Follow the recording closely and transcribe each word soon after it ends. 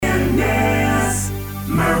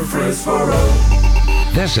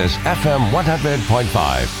This is FM 100.5,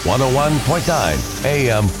 101.9,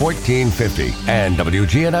 AM 1450, and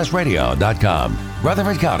WGNSradio.com.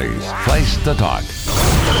 Rutherford County's place to talk.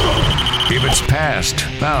 If it's passed,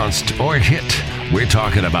 bounced, or hit, we're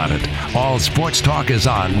talking about it. All sports talk is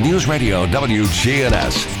on News Radio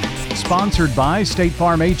WGNS. Sponsored by State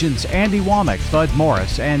Farm agents Andy Womack, Bud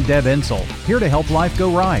Morris, and Deb Insel. Here to help life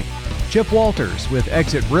go right. Chip Walters with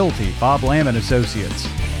Exit Realty, Bob Lamb and Associates.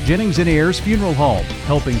 Jennings and Ayers Funeral Home,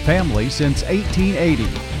 helping families since 1880.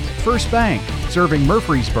 First Bank, serving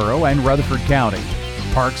Murfreesboro and Rutherford County.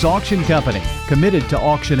 Parks Auction Company, committed to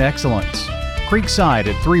auction excellence. Creekside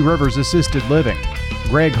at Three Rivers Assisted Living.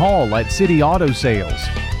 Greg Hall at City Auto Sales.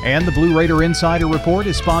 And the Blue Raider Insider Report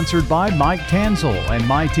is sponsored by Mike Tanzel and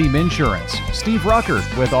My Team Insurance, Steve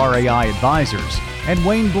Ruckert with RAI Advisors, and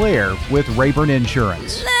Wayne Blair with Rayburn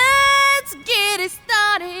Insurance. Let's get it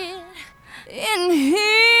started in here.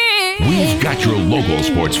 We've got your local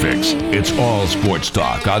sports fix. It's all sports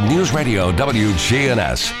talk on News Radio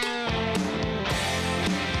WGNS.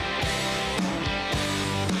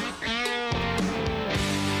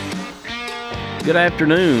 Good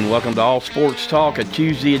afternoon. Welcome to All Sports Talk, a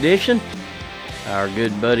Tuesday edition. Our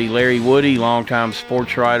good buddy Larry Woody, longtime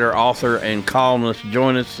sports writer, author, and columnist,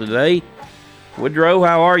 join us today. Woodrow,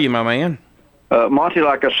 how are you, my man? Monty,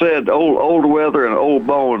 like I said, old weather and old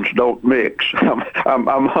bones don't mix.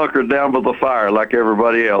 I'm hunkered down by the fire like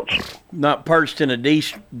everybody else. Not perched in a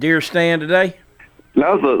deer stand today?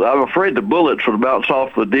 No, I'm afraid the bullets would bounce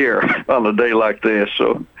off the deer on a day like this.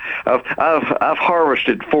 So I've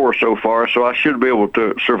harvested 4 so far, so I should be able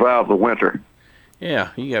to survive the winter.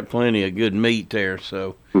 Yeah, you got plenty of good meat there.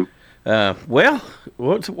 So, well,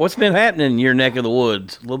 what's been happening in your neck of the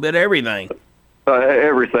woods? A little bit of everything.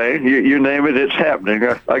 Everything. You name it, it's happening.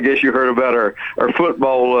 I guess you heard about our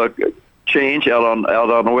football change out on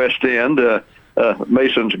the West End.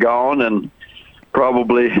 Mason's gone, and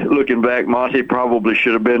probably looking back, Monty probably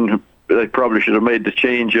should have made the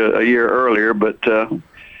change a year earlier. But to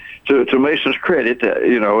Mason's credit,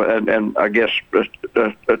 and I guess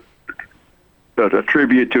a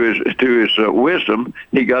tribute to his wisdom,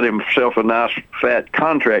 he got himself a nice fat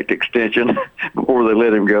contract extension before they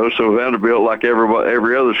let him go. So Vanderbilt, like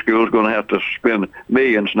every other school, is going to have to spend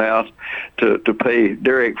millions now to pay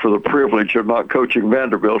Derek for the privilege of not coaching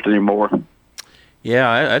Vanderbilt anymore.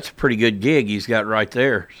 Yeah, that's a pretty good gig he's got right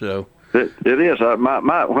there. So it is.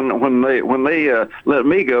 When they let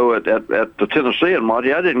me go at the Tennessee and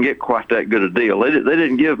Monty, I didn't get quite that good a deal. They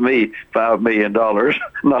didn't give me $5 million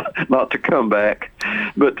not to come back.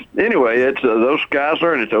 But anyway, it's those guys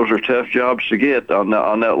earn it. Those are tough jobs to get on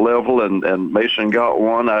that level, and Mason got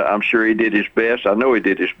one. I'm sure he did his best. I know he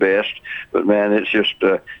did his best. But man, it's just.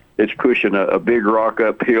 It's pushing a big rock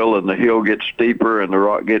uphill, and the hill gets steeper, and the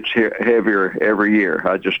rock gets heavier every year.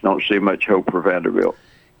 I just don't see much hope for Vanderbilt.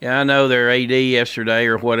 Yeah, I know their AD yesterday,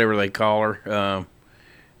 or whatever they call her.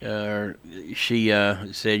 She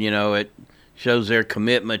said, it shows their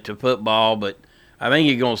commitment to football, but I think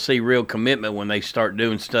you're going to see real commitment when they start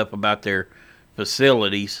doing stuff about their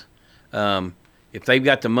facilities. If they've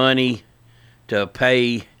got the money to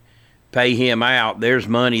pay him out, there's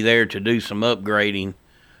money there to do some upgrading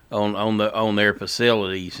on their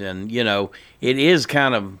facilities. And it is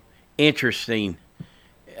kind of interesting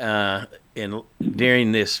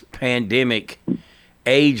during this pandemic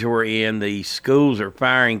age we're in. The schools are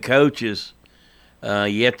firing coaches,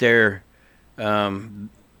 yet they're in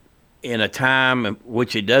a time in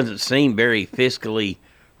which it doesn't seem very fiscally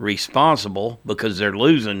responsible because they're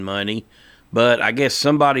losing money. But I guess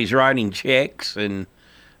somebody's writing checks and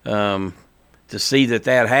to see that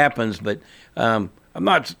happens. But I'm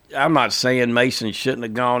not saying Mason shouldn't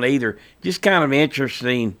have gone either. Just kind of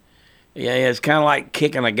interesting. Yeah, it's kind of like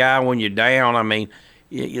kicking a guy when you're down. I mean,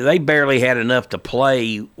 they barely had enough to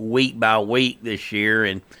play week by week this year,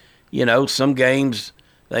 and some games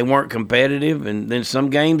they weren't competitive, and then some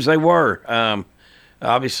games they were.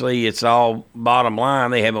 Obviously, it's all bottom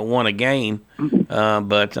line. They haven't won a game,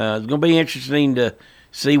 but it's going to be interesting to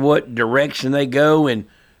see what direction they go and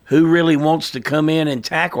who really wants to come in and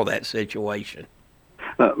tackle that situation.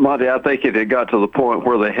 Monty, I think it had got to the point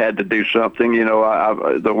where they had to do something.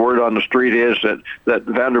 The word on the street is that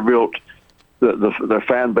Vanderbilt, the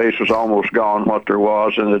fan base was almost gone, what there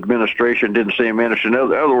was, and the administration didn't seem interested. In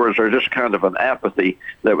other words, there's just kind of an apathy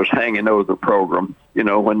that was hanging over the program.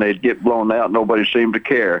 When they'd get blown out, nobody seemed to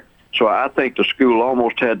care. So I think the school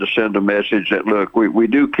almost had to send a message that, look, we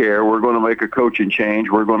do care. We're going to make a coaching change.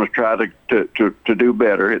 We're going to try to do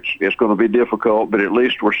better. It's going to be difficult, but at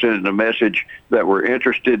least we're sending a message that we're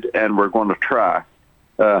interested and we're going to try.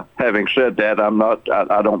 having said that,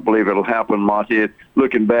 I don't believe it'll happen, Monty.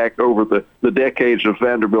 Looking back over the decades of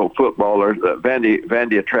Vanderbilt football,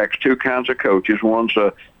 Vandy attracts two kinds of coaches. One's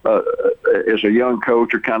is a young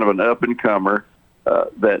coach or kind of an up and comer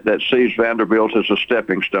that sees Vanderbilt as a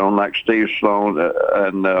stepping stone, like Steve Sloan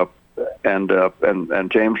and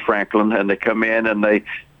James Franklin, and they come in and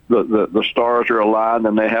the stars are aligned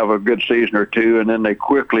and they have a good season or two, and then they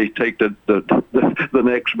quickly take the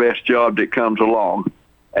next best job that comes along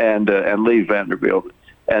and leave Vanderbilt.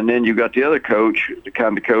 And then you got the other coach, the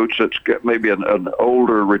kind of coach that's got maybe an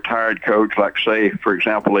older retired coach, like say, for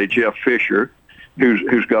example, a Jeff Fisher,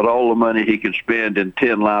 who's got all the money he could spend in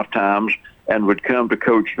 10 lifetimes and would come to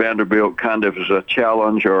coach Vanderbilt kind of as a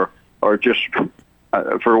challenge or just,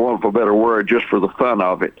 for want of a better word, just for the fun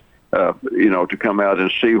of it. To come out and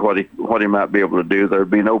see what he might be able to do. There'd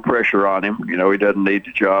be no pressure on him. He doesn't need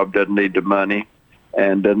the job, doesn't need the money,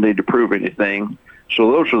 and doesn't need to prove anything. So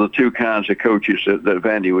those are the two kinds of coaches that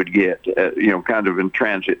Vandy would get, kind of in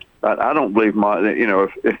transit. I don't believe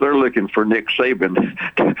if they're looking for Nick Saban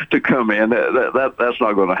to come in, that's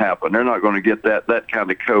not going to happen. They're not going to get that kind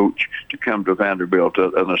of coach to come to Vanderbilt,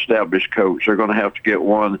 an established coach. They're going to have to get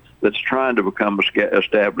one that's trying to become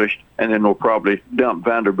established, and then they'll probably dump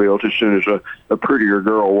Vanderbilt as soon as a prettier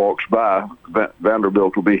girl walks by.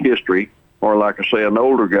 Vanderbilt will be history, or like I say, an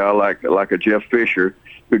older guy like a Jeff Fisher,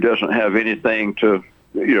 who doesn't have anything to,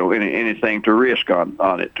 anything to risk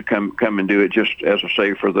on it, to come and do it, just as I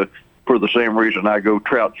say, for the same reason I go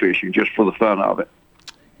trout fishing, just for the fun of it.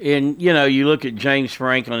 And you look at James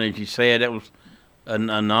Franklin, as you said, that was an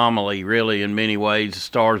anomaly, really, in many ways. The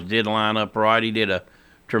stars did line up right. He did a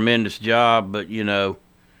tremendous job, but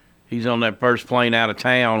he's on that first plane out of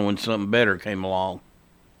town when something better came along.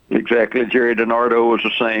 Exactly. Jerry DiNardo was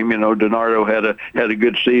the same. DiNardo had a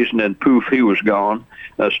good season, and poof, he was gone.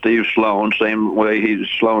 Steve Sloan, same way.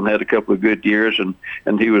 Sloan had a couple of good years,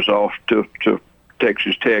 and he was off to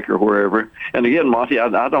Texas Tech or wherever. And again, Monty,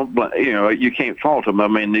 I don't, you can't fault them. I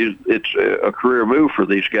mean, it's a career move for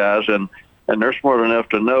these guys, and they're smart enough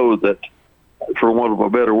to know that, for want of a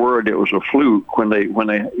better word, it was a fluke when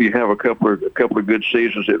you have a couple of good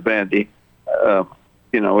seasons at Vandy.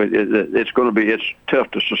 It's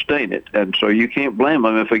tough to sustain it. And so you can't blame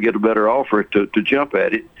them if they get a better offer to jump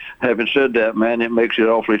at it. Having said that, man, it makes it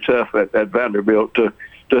awfully tough at Vanderbilt to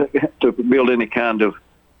build any kind of,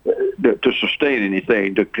 to sustain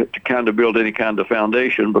anything, to kind of build any kind of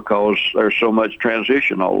foundation, because there's so much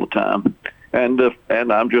transition all the time. And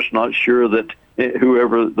I'm just not sure that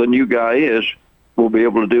whoever the new guy is will be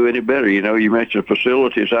able to do any better. You mentioned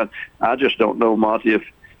facilities. I just don't know, Monty, if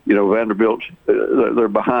Vanderbilt, they're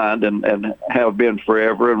behind and have been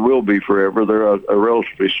forever and will be forever. They're a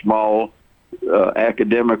relatively small,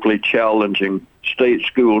 academically challenging state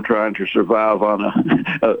school trying to survive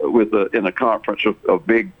in a conference of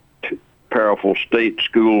big, powerful state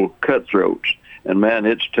school cutthroats. And man,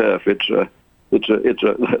 it's tough. It's a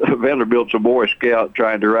Vanderbilt's a Boy Scout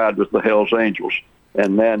trying to ride with the Hells Angels.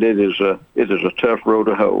 And man, it is a tough road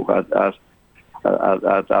to hoe.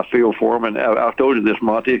 I feel for them, and I've told you this,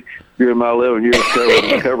 Monty. During my 11 years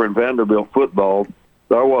covering Vanderbilt football,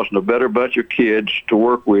 there wasn't a better bunch of kids to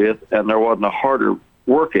work with, and there wasn't a harder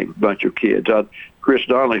working bunch of kids. Chris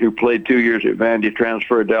Donnelly, who played 2 years at Vandy,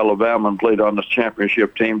 transferred to Alabama and played on the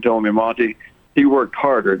championship team, told me, Monty, he worked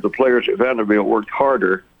harder. The players at Vanderbilt worked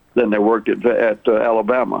harder than they worked at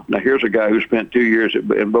Alabama. Now, here's a guy who spent 2 years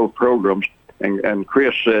in both programs, and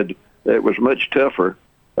Chris said it was much tougher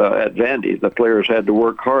at Vandy. The players had to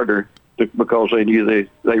work harder because they knew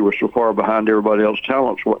they were so far behind everybody else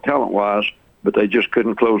talent-wise, but they just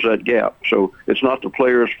couldn't close that gap. So it's not the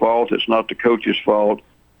players' fault. It's not the coach's fault.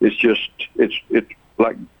 It's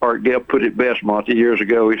like Art Gell put it best, Monty, years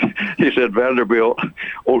ago. He said Vanderbilt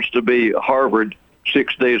wants to be Harvard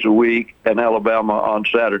 6 days a week and Alabama on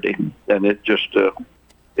Saturday, and it just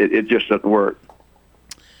doesn't work.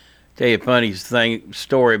 Tell you a funny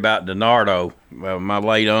story about DiNardo. My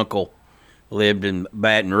late uncle lived in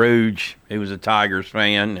Baton Rouge. He was a Tigers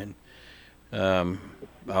fan, and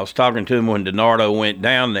I was talking to him when DiNardo went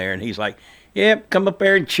down there, and he's like, "Yep, come up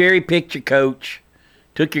there and cherry picked your coach.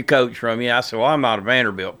 Took your coach from you." I said, "Well, I'm not a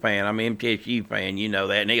Vanderbilt fan. I'm an MTSU fan. You know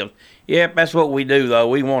that." And he goes, "Yep, that's what we do, though.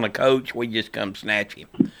 We want a coach. We just come snatch him."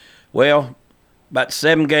 Well, about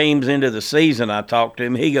 7 games into the season, I talked to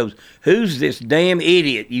him. He goes, "Who's this damn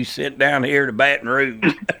idiot you sent down here to Baton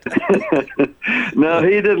Rouge?" No,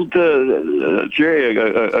 he didn't. Jerry,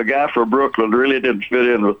 a guy from Brooklyn, really didn't fit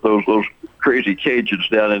in with those crazy Cajuns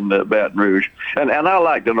down in Baton Rouge. And I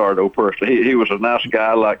liked Donardo personally. He was a nice guy.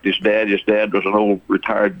 I liked his dad. His dad was an old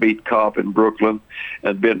retired beat cop in Brooklyn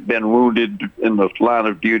and been wounded in the line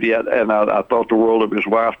of duty. And I thought the world of his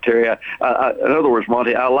wife, Terry. In other words,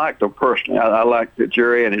 Monty, I liked him personally. I liked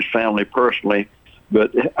Jerry and his family personally.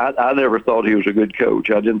 But I never thought he was a good coach.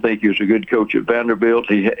 I didn't think he was a good coach at Vanderbilt.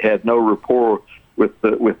 He had no rapport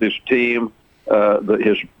with his team.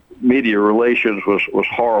 His media relations was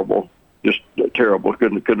horrible, just terrible.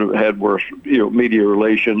 Couldn't have had worse, media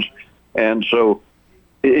relations. And so,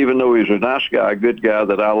 even though he was a nice guy, a good guy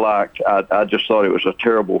that I liked, I just thought it was a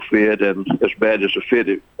terrible fit. And as bad as the fit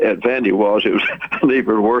at Vandy was, it was an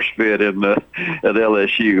even worse fit at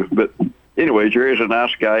LSU. But anyway, Jerry's a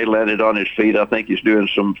nice guy. He landed on his feet. I think he's doing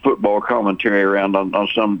some football commentary around on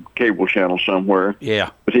some cable channel somewhere.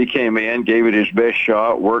 Yeah. But he came in, gave it his best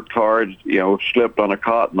shot, worked hard, slept on a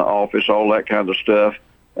cot in the office, all that kind of stuff.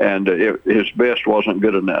 And his best wasn't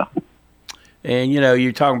good enough. And,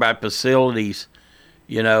 you're talking about facilities.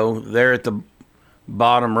 They're at the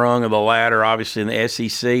bottom rung of the ladder, obviously, in the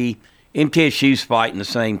SEC. MTSU's fighting the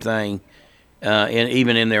same thing. And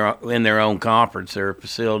even in their own conference, their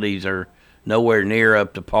facilities are nowhere near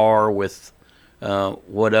up to par with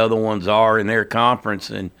what other ones are in their conference.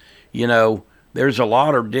 And, there's a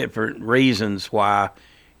lot of different reasons why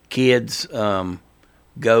kids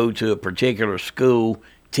go to a particular school.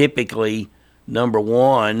 Typically, number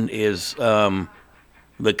one is the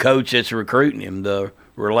coach that's recruiting him, the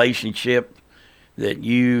relationship that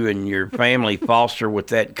you and your family foster with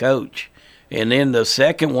that coach. And then the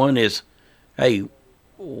second one is, hey,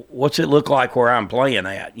 what's it look like where I'm playing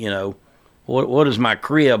at? What does my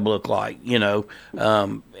crib look like? And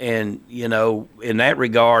in that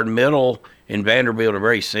regard, Middle and Vanderbilt are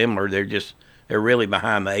very similar. They're really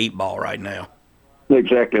behind the eight ball right now.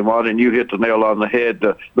 Exactly, Martin. You hit the nail on the head.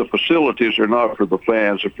 The facilities are not for the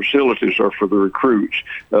fans. The facilities are for the recruits.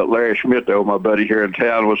 Larry Schmittou, my buddy here in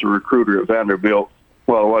town, was a recruiter at Vanderbilt.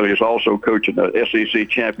 Well, he was also coaching the SEC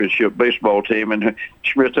championship baseball team. And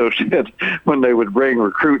Schmittou said when they would bring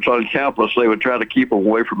recruits on campus, they would try to keep them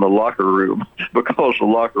away from the locker room because the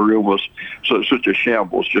locker room was such a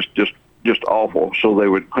shambles, just awful. So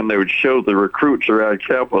when they would show the recruits around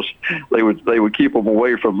campus, they would keep them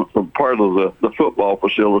away from part of the football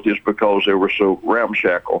facilities because they were so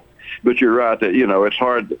ramshackle. But you're right that it's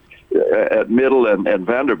hard at Middle and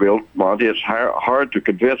Vanderbilt, Monty. It's hard to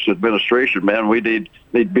convince the administration, man. We need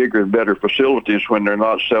bigger and better facilities when they're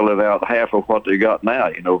not selling out half of what they got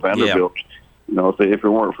now. Vanderbilt. Yeah. If it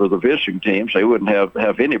weren't for the visiting teams, they wouldn't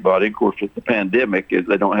have anybody. Of course, with the pandemic,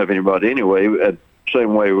 they don't have anybody anyway.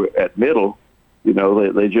 Same way at Middle,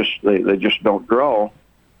 they just don't draw,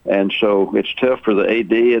 and so it's tough for the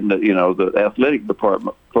AD and the athletic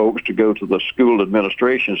department folks to go to the school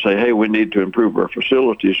administration and say, hey, we need to improve our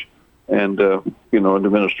facilities, and the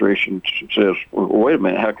administration says, well, wait a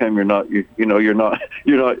minute, how come you're not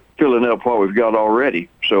filling up what we've got already?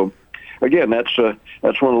 So again, that's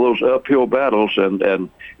one of those uphill battles, and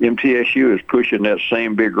MTSU is pushing that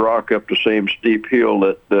same big rock up the same steep hill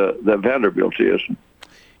that Vanderbilt is.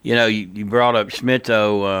 You brought up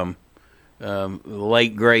Schmittou, the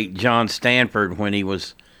late, great John Stanford, when he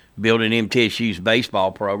was building MTSU's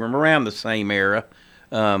baseball program around the same era.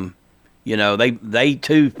 They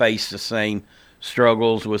too faced the same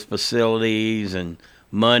struggles with facilities and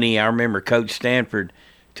money. I remember Coach Stanford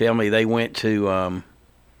tell me they went to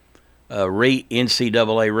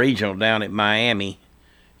NCAA regional down at Miami,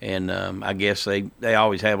 and I guess they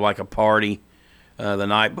always have like a party the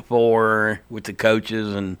night before with the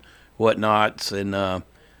coaches and whatnots. And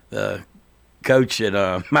the coach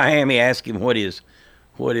at Miami asked him what his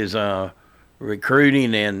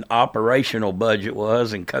recruiting and operational budget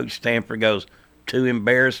was, and Coach Stanford goes, "Too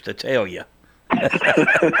embarrassed to tell you."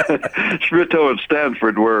 Schmittou and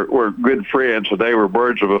Stanford were good friends, and they were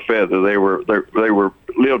birds of a feather. They were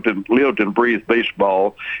lived and breathed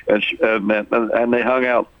baseball, and they hung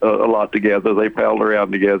out a lot together. They palled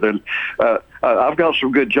around together. I've got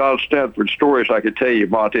some good John Stanford stories I could tell you,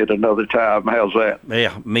 Monty, at another time. How's that?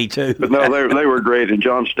 Yeah, me too. But no, they were great, and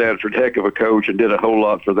John Stanford, heck of a coach, and did a whole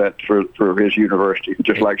lot for his university,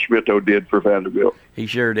 just like Schmittou did for Vanderbilt. He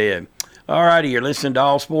sure did. All righty, you're listening to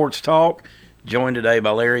All Sports Talk. Joined today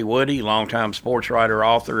by Larry Woody, longtime sports writer,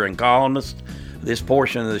 author, and columnist. This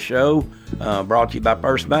portion of the show brought to you by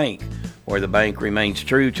First Bank, where the bank remains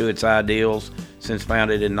true to its ideals since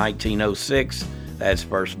founded in 1906. That's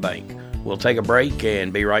First Bank. We'll take a break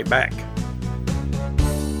and be right back.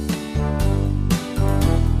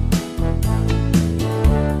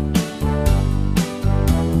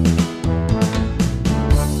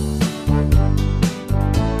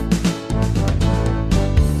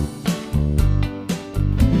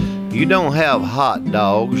 don't have hot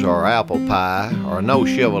dogs or apple pie or no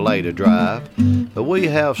Chevrolet to drive, but we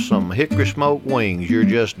have some hickory smoked wings you're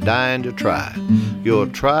just dying to try. You'll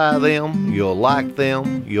try them, you'll like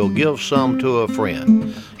them, you'll give some to a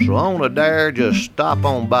friend. So on a dare, just stop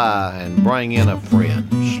on by and bring in a friend.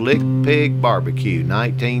 Slick Pig Barbecue,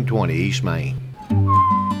 1920 East Main.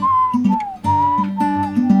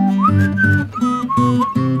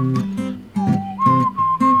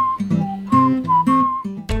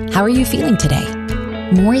 How are you feeling today?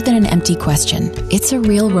 More than an empty question, it's a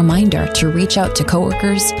real reminder to reach out to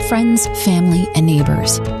coworkers, friends, family, and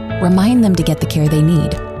neighbors. Remind them to get the care they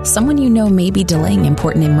need. Someone you know may be delaying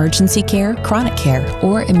important emergency care, chronic care,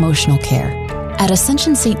 or emotional care. At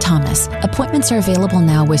Ascension St. Thomas, appointments are available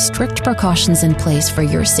now with strict precautions in place for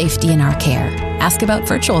your safety and our care. Ask about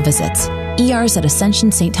virtual visits. ERs at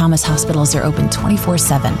Ascension St. Thomas hospitals are open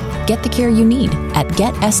 24/7. Get the care you need at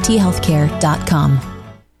getsthealthcare.com.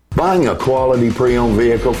 Buying a quality pre-owned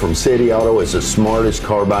vehicle from City Auto is the smartest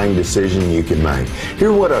car buying decision you can make.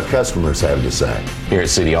 Hear what our customers have to say. Here at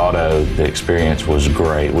City Auto, the experience was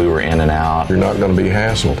great. We were in and out. You're not going to be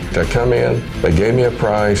hassled. They come in, they gave me a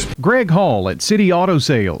price. Greg Hall at City Auto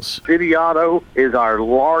Sales. City Auto is our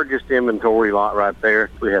largest inventory lot right there.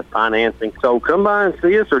 We have financing. So come by and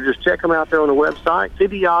see us or just check them out there on the website,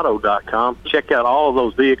 cityauto.com. Check out all of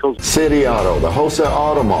those vehicles. City Auto, the wholesale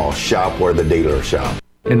auto mall. Shop where the dealers shop.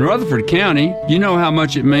 In Rutherford County, you know how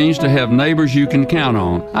much it means to have neighbors you can count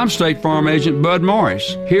on. I'm State Farm Agent Bud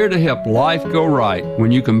Morris, here to help life go right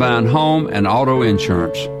when you combine home and auto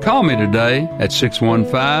insurance. Call me today at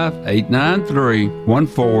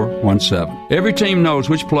 615-893-1417. Every team knows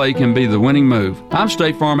which play can be the winning move. I'm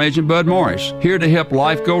State Farm Agent Bud Morris, here to help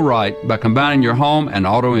life go right by combining your home and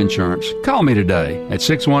auto insurance. Call me today at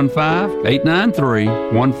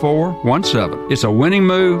 615-893-1417. It's a winning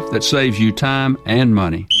move that saves you time and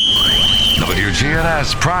money.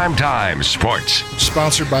 WGNS Primetime Sports.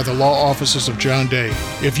 Sponsored by the law offices of John Day.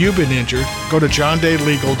 If you've been injured, go to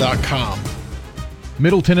johndaylegal.com.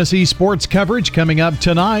 Middle Tennessee sports coverage coming up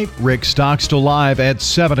tonight. Rick Stockstill live at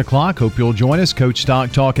 7 o'clock. Hope you'll join us. Coach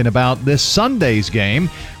Stock talking about this Sunday's game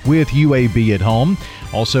with UAB at home.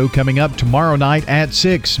 Also coming up tomorrow night at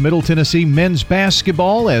 6, Middle Tennessee men's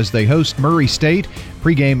basketball as they host Murray State.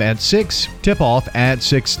 Pregame at 6, tip-off at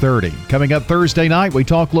 6:30. Coming up Thursday night, we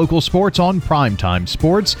talk local sports on Primetime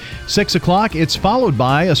Sports. 6 o'clock, it's followed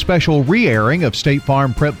by a special re-airing of State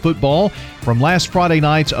Farm Prep football from last Friday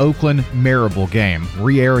night's Oakland-Marable game.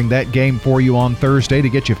 Re-airing that game for you on Thursday to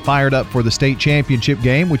get you fired up for the state championship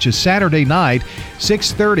game, which is Saturday night,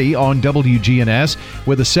 6:30 on WGNS,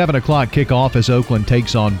 with a 7 o'clock kickoff as Oakland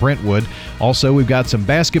takes on Brentwood. Also, we've got some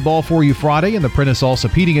basketball for you Friday in the Prentice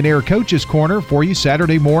Allsup Heating and Air Coaches Corner for you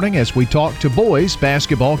Saturday morning as we talk to boys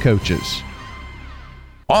basketball coaches.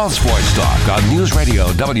 All sports talk on News Radio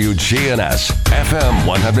WGNS, FM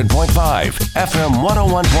 100.5, FM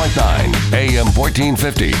 101.9, AM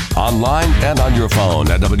 1450, online and on your phone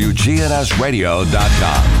at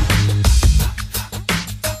WGNSradio.com.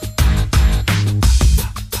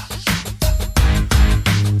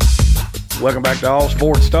 Welcome back to All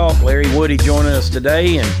Sports Talk. Larry Woody joining us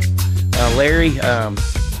today. And Larry,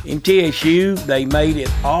 MTSU, they made it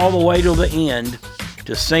all the way to the end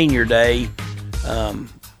to Senior Day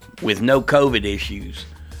with no COVID issues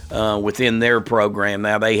within their program.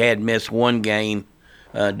 Now, they had missed one game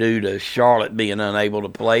due to Charlotte being unable to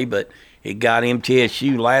play, but it got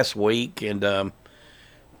MTSU last week. And to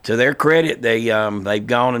their credit, they've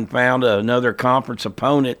gone and found another conference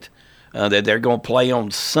opponent that they're going to play on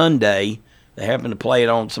Sunday. They happen to play it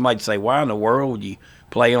on, somebody say, why in the world would you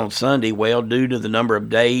play on Sunday? Well, due to the number of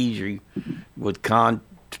days with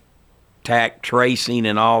contact tracing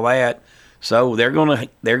and all that. So they're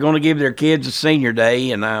gonna give their kids a Senior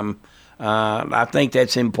Day, and I think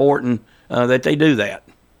that's important that they do that.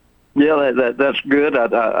 Yeah, that's good.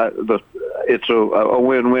 It's a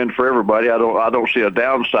win-win for everybody. I don't see a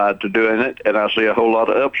downside to doing it, and I see a whole lot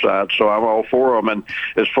of upside. So I'm all for them. And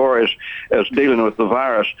as far as dealing with the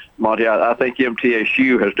virus, Monty, I think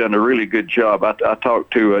MTSU has done a really good job. I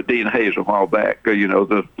talked to Dean Hayes a while back.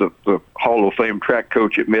 The Hall of Fame track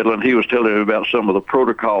coach at Midland. He was telling me about some of the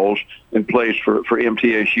protocols in place for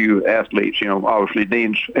MTSU athletes. Obviously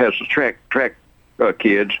Dean has the track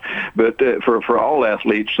kids, but for all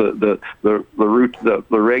athletes, the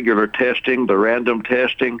regular testing, the random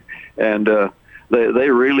testing, and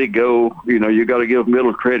they really go. You got to give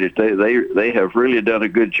Middle credit. They have really done a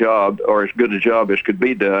good job, or as good a job as could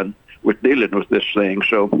be done with dealing with this thing.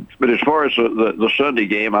 So, but as far as the Sunday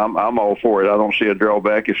game, I'm all for it. I don't see a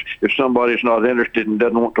drawback. If somebody's not interested and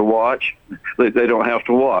doesn't want to watch, they don't have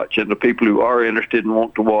to watch. And the people who are interested and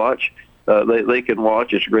want to watch, they can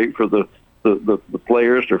watch. It's great for the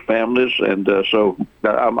players, their families, and so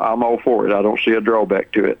I'm all for it. I don't see a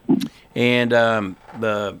drawback to it. And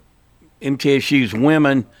the MTSU's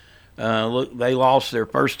women, look, they lost their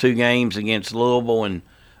first 2 games against Louisville and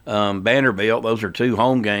Vanderbilt. Those are 2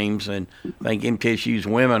 home games, and I think MTSU's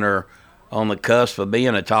women are on the cusp of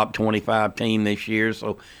being a top 25 team this year.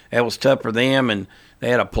 So that was tough for them, and they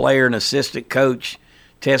had a player and assistant coach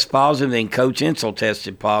test positive, then Coach Insel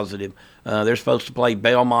tested positive. They're supposed to play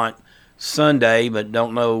Belmont Sunday, but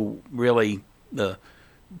don't know really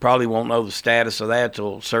probably won't know the status of that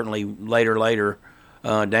till certainly later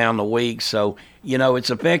down the week. So, it's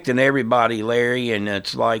affecting everybody, Larry, and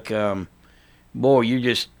it's like, boy,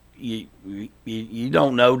 you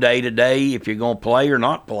don't know day to day if you're going to play or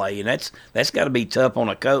not play, and that's got to be tough on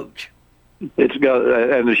a coach. It's got,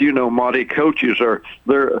 and as you know, Monty, coaches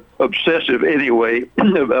they're obsessive anyway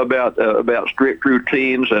about strict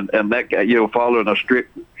routines and that, following a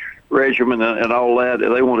strict regimen and all that.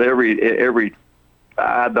 They want every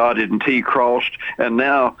I dotted and T crossed, and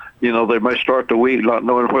now they may start the week not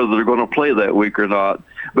knowing whether they're going to play that week or not.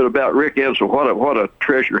 But about Rick Insel, what a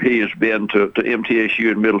treasure he has been to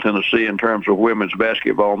MTSU in Middle Tennessee in terms of women's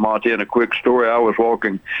basketball. Monty, and a quick story: I was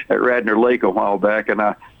walking at Radnor Lake a while back, and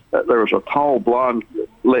there was a tall blonde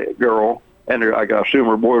girl, and I assume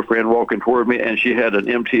her boyfriend, walking toward me, and she had an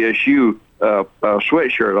MTSU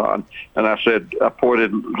sweatshirt on. And I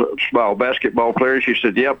pointed, smiled, basketball player. She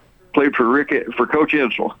said, "Yep, played for Coach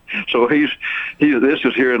Insel." So this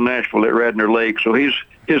is here in Nashville at Radnor Lake. So his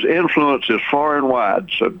influence is far and wide.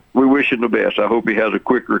 So we wish him the best. I hope he has a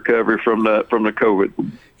quick recovery from the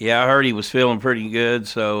COVID. Yeah, I heard he was feeling pretty good.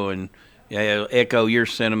 So, and yeah, echo your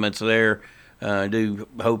sentiments there. I do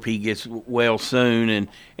hope he gets well soon. And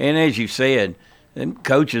as you said, them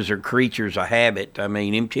coaches are creatures of habit. I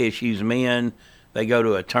mean, MTSU's men, they go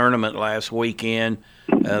to a tournament last weekend.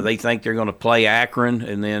 They think they're going to play Akron,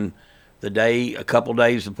 and then a couple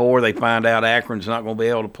days before, they find out Akron's not going to be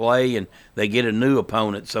able to play, and they get a new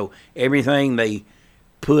opponent. So everything they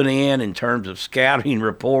put in terms of scouting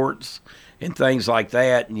reports and things like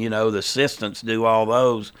that, and, the assistants do all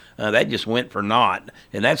those, that just went for naught.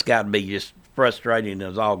 And that's got to be just frustrating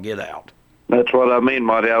as all get out. That's what I mean,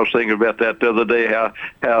 Marty. I was thinking about that the other day, how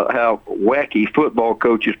wacky football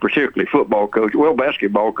coaches, particularly football coaches, well,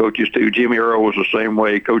 basketball coaches too. Jimmy Earl was the same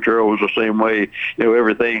way. Coach Earl was the same way.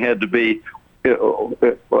 Everything had to be in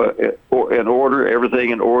order,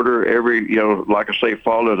 everything in order, like I say,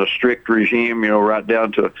 following a strict regime, right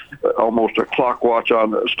down to almost a stopwatch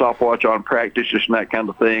on practices and that kind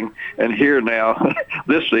of thing. And here now,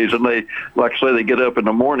 this season, they get up in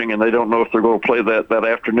the morning and they don't know if they're going to play that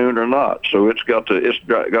afternoon or not. So it's got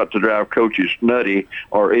to drive coaches nutty,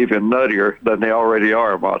 or even nuttier than they already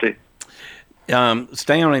are, Monty.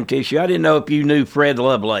 Staying on MTSU, I didn't know if you knew Fred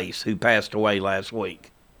Lovelace, who passed away last week.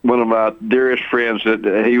 One of my dearest friends.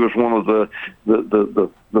 That he was one of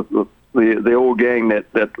the old gang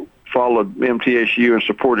that followed MTSU and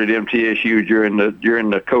supported MTSU during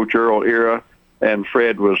the Coach Earl era, and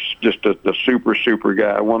Fred was just a super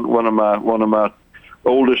guy. One of my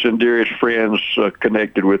oldest and dearest friends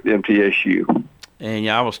connected with MTSU. And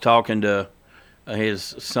I was talking to his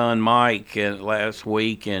son Mike last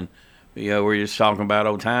week, and we were just talking about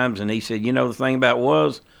old times, and he said, the thing about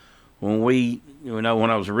was when I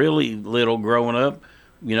was really little growing up,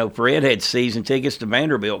 Fred had season tickets to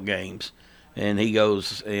Vanderbilt games. And he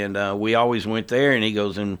goes, and we always went there, and he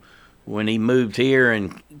goes, and when he moved here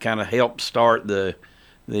and kind of helped start the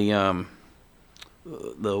wing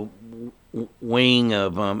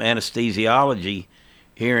of anesthesiology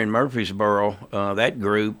here in Murfreesboro, that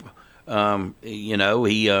group,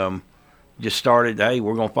 he just started, hey,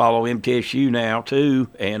 we're going to follow MTSU now too,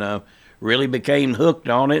 and really became hooked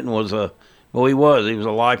on it, and he was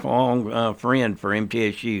a lifelong friend for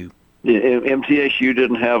MTSU. MTSU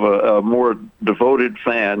didn't have a more devoted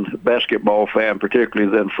basketball fan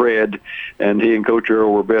particularly, than Fred, and he and Coach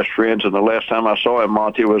Earl were best friends. And the last time I saw him,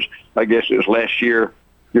 Monty, was last year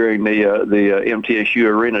during the MTSU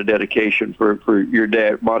arena dedication for your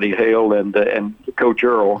dad, Monty Hale, and Coach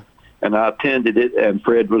Earl. And I attended it, and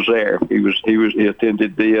Fred was there. He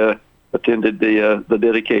attended the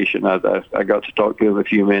dedication. I got to talk to him a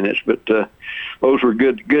few minutes, but those were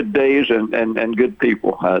good days and good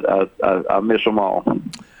people. I miss them all.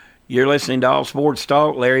 You're listening to All Sports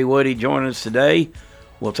Talk. Larry Woody joining us today.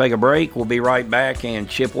 We'll take a break. We'll be right back, and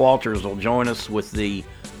Chip Walters will join us with the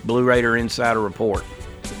Blue Raider Insider Report.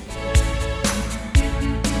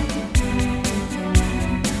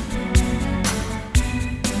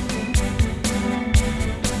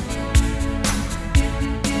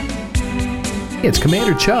 It's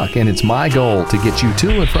Commander Chuck, and it's my goal to get you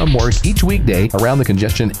to and from work each weekday around the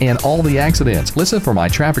congestion and all the accidents. Listen for my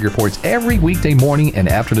traffic reports every weekday morning and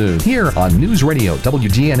afternoon here on News Radio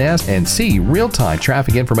WGNS, and see real-time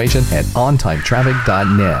traffic information at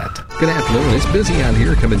ontimetraffic.net. Good afternoon. It's busy out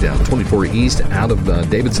here coming down 24 East out of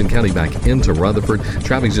Davidson County back into Rutherford.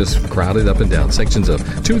 Traffic's just crowded up and down sections of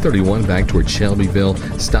 231 back toward Shelbyville.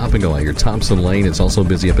 Stop and go out here. Thompson Lane is also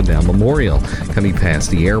busy up and down Memorial coming past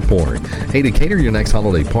the airport. Hey, to cater your next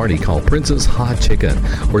holiday party, call Princess Hot Chicken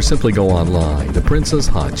or simply go online to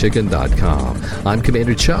princesshotchicken.com. I'm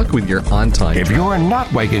Commander Chuck with your on-time. If you're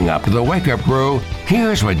not waking up to the Wake Up Crew,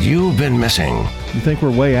 here's what you've been missing. You think we're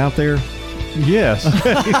way out there? Yes.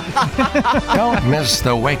 Don't miss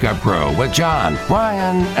the Wake Up Crew with John,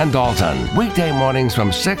 Brian, and Dalton. Weekday mornings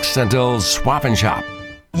from 6 until Swap and Shop.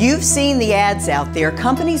 You've seen the ads out there,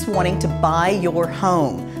 companies wanting to buy your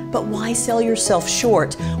home. But why sell yourself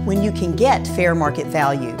short when you can get fair market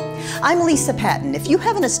value? I'm Lisa Patton. If you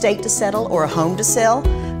have an estate to settle or a home to sell,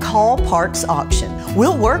 call Parks Auction.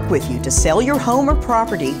 We'll work with you to sell your home or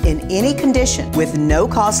property in any condition with no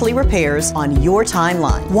costly repairs on your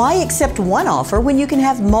timeline. Why accept one offer when you can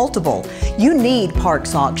have multiple? You need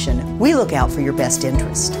Parks Auction. We look out for your best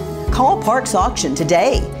interest. Call Parks Auction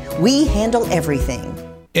today. We handle everything.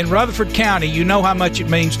 In Rutherford County, you know how much it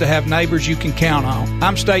means to have neighbors you can count on.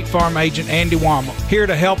 I'm State Farm Agent Andy Wommel, here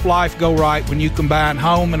to help life go right when you combine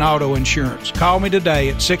home and auto insurance. Call me today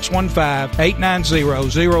at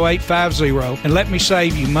 615-890-0850 and let me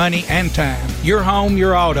save you money and time. Your home,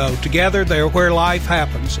 your auto, together they're where life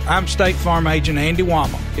happens. I'm State Farm Agent Andy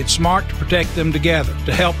Wommel. It's smart to protect them together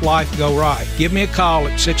to help life go right. Give me a call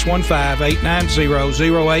at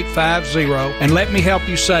 615-890-0850 and let me help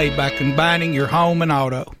you save by combining your home and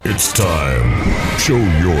auto. It's time. Show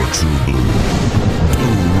your true blue.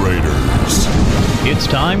 Blue Raiders. It's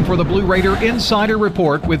time for the Blue Raider Insider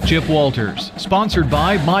Report with Chip Walters, sponsored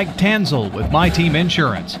by Mike Tanzel with My Team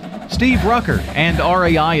Insurance, Steve Rucker and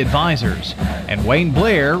RAI Advisors, and Wayne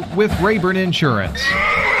Blair with Rayburn Insurance.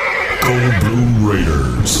 Go Blue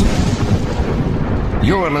Raiders.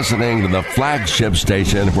 You're listening to the flagship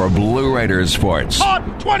station for Blue Raiders sports. On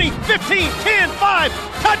 20, 15, 10, 5,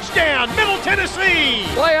 touchdown, Middle Tennessee.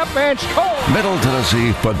 Play up and score. Middle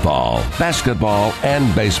Tennessee football, basketball,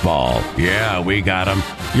 and baseball. Yeah, we got them.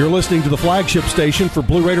 You're listening to the flagship station for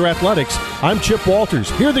Blue Raider Athletics. I'm Chip Walters.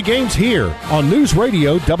 Hear the games here on News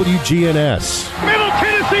Radio WGNS. Middle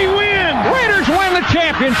Tennessee wins. Raiders win the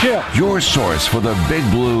championship. Your source for the Big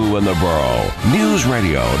Blue and the Borough. News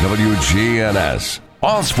Radio WGNS.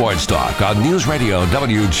 All sports talk on News Radio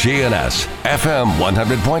WGNS, FM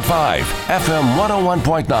 100.5, FM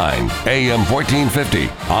 101.9, AM 1450,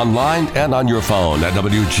 online and on your phone at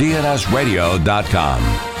WGNSradio.com.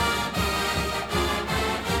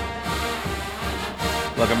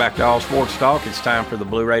 Welcome back to All Sports Talk. It's time for the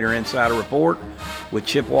Blue Raider Insider Report with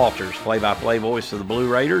Chip Walters, play-by-play voice of the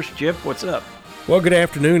Blue Raiders. Chip, what's up? Well, good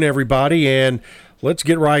afternoon, everybody, and let's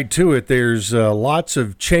get right to it. There's lots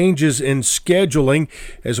of changes in scheduling.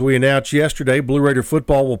 As we announced yesterday, Blue Raider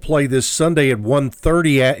football will play this Sunday at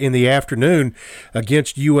 1:30 in the afternoon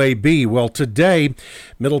against UAB. Well, today,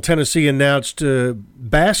 Middle Tennessee announced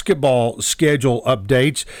basketball schedule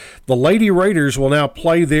updates. The Lady Raiders will now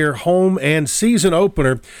play their home and season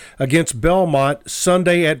opener against Belmont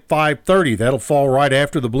Sunday at 5:30. That'll fall right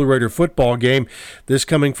after the Blue Raider football game. This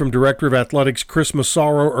coming from Director of Athletics Chris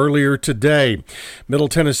Massaro earlier today. Middle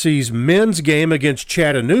Tennessee's men's game against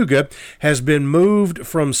Chattanooga has been moved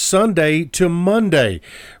from Sunday to Monday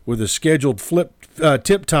with a scheduled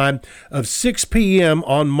tip time of 6 p.m.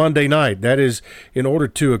 on Monday night. That is in order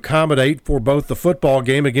to accommodate for both the football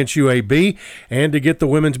game against UAB and to get the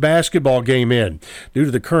women's basketball game in. Due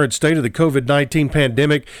to the current state of the COVID-19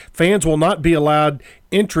 pandemic, fans will not be allowed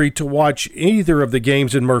entry to watch either of the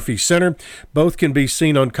games in Murphy Center. Both can be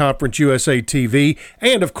seen on Conference USA TV,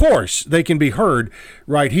 and of course, they can be heard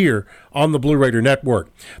right here on the Blue Raider Network.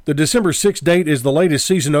 The December 6th date is the latest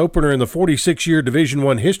season opener in the 46-year Division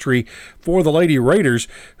I history for the Lady Raiders,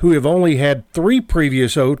 who have only had 3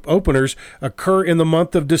 previous openers occur in the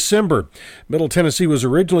month of December. Middle Tennessee was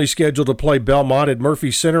originally scheduled to play Belmont at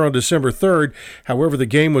Murphy Center on December 3rd. However, the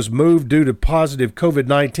game was moved due to positive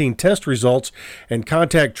COVID-19 test results, and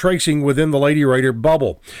contact tracing within the Lady Raider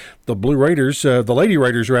bubble. The Lady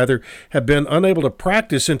Raiders, have been unable to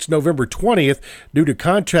practice since November 20th due to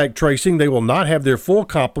contact tracing. They will not have their full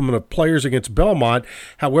complement of players against Belmont.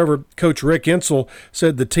 However, Coach Rick Insell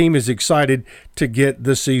said the team is excited to get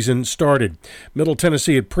the season started. Middle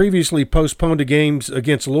Tennessee had previously postponed the games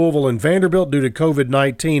against Louisville and Vanderbilt due to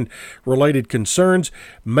COVID-19 related concerns.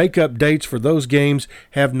 Makeup dates for those games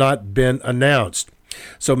have not been announced.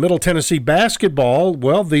 So Middle Tennessee basketball,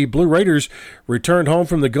 well, the Blue Raiders returned home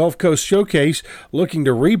from the Gulf Coast Showcase looking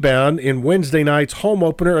to rebound in Wednesday night's home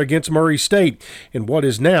opener against Murray State in what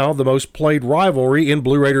is now the most played rivalry in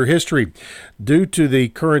Blue Raider history. Due to the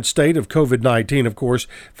current state of COVID-19, of course,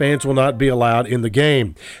 fans will not be allowed in the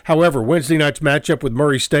game. However, Wednesday night's matchup with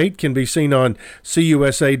Murray State can be seen on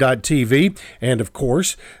CUSA.TV, and of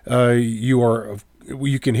course,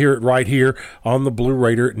 you can hear it right here on the Blue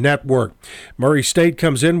Raider Network. Murray State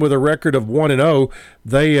comes in with a record of 1-0.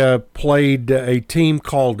 They played a team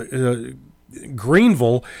called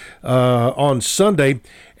Greenville on Sunday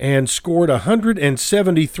and scored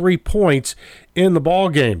 173 points in the ball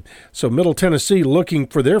game. So Middle Tennessee looking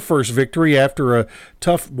for their first victory after a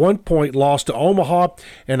tough 1-point loss to Omaha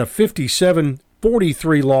and a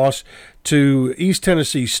 57-43 loss to East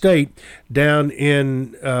Tennessee State down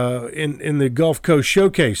in the Gulf Coast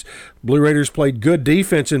Showcase. Blue Raiders played good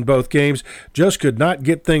defense in both games, just could not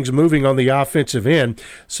get things moving on the offensive end.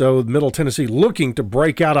 So Middle Tennessee looking to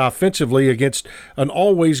break out offensively against an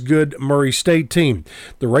always good Murray State team.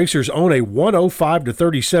 The Racers own a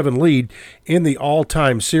 105-37 lead in the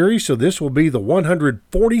all-time series, so this will be the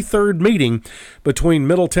 143rd meeting between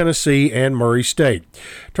Middle Tennessee and Murray State.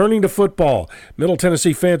 Turning to football, Middle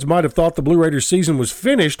Tennessee fans might have thought the Blue Raiders season was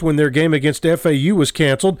finished when their game against FAU was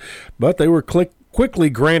canceled, but they were quickly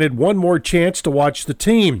granted one more chance to watch the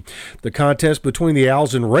team. The contest between the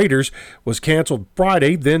Owls and Raiders was canceled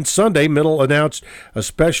Friday. Then Sunday, Middle announced a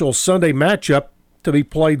special Sunday matchup to be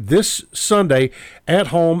played this Sunday at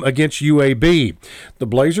home against UAB. The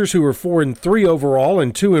Blazers, who are 4-3 overall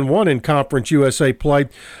and 2-1 in Conference USA play,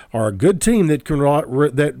 are a good team that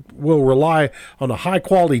will rely on a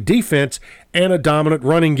high-quality defense and a dominant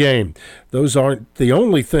running game. Those aren't the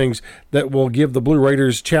only things that will give the Blue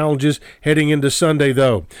Raiders challenges heading into Sunday,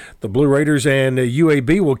 though. The Blue Raiders and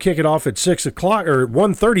UAB will kick it off at 6 o'clock, or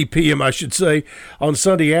 1:30 p.m., I should say, on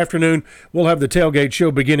Sunday afternoon. We'll have the tailgate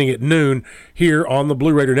show beginning at noon here on the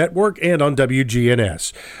Blue Raider Network and on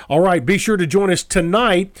WGNS. All right, be sure to join us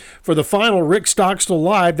tonight for the final Rick Stockstill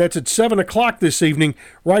Live. That's at 7 o'clock this evening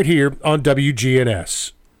right here on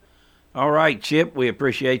WGNS. All right, Chip, we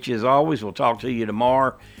appreciate you as always. We'll talk to you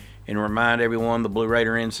tomorrow and remind everyone the Blue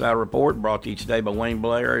Raider Inside Report brought to you today by Wayne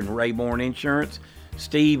Blair and Rayborn Insurance,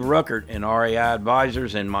 Steve Ruckert and RAI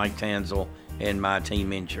Advisors, and Mike Tanzel and My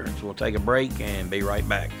Team Insurance. We'll take a break and be right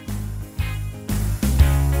back.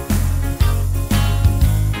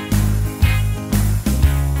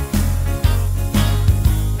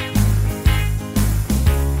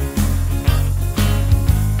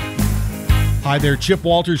 Hi there, Chip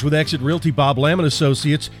Walters with Exit Realty Bob Lamb &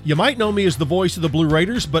 Associates. You might know me as the voice of the Blue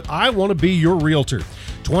Raiders, but I want to be your realtor.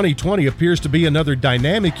 2020 appears to be another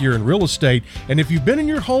dynamic year in real estate, and if you've been in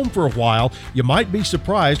your home for a while, you might be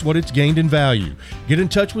surprised what it's gained in value. Get in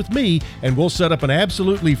touch with me, and we'll set up an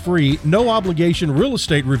absolutely free, no-obligation real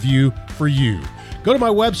estate review for you. Go to my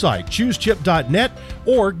website, choosechip.net,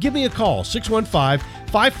 or give me a call,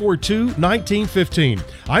 615-542-1915.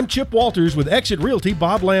 I'm Chip Walters with Exit Realty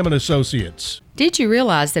Bob Lamb & Associates. Did you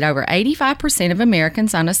realize that over 85% of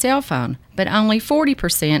Americans own a cell phone, but only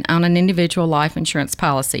 40% own an individual life insurance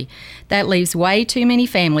policy? That leaves way too many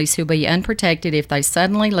families who will be unprotected if they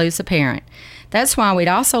suddenly lose a parent. That's why we'd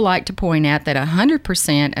also like to point out that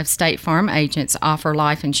 100% of State Farm agents offer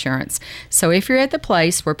life insurance. So if you're at the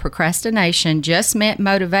place where procrastination just met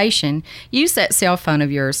motivation, use that cell phone of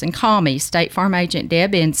yours and call me, State Farm Agent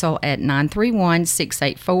Deb Insell, at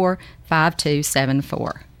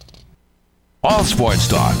 931-684-5274. All Sports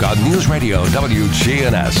Talk on News Radio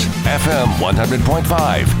WGNS, FM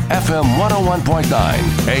 100.5, FM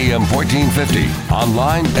 101.9, AM 1450,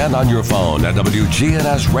 online and on your phone at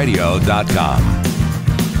WGNSradio.com.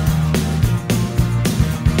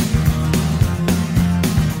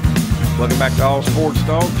 Welcome back to All Sports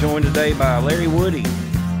Talk, joined today by Larry Woody,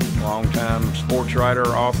 longtime sports writer,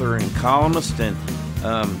 author, and columnist. And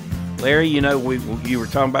Larry, you know, you were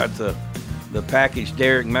talking about the package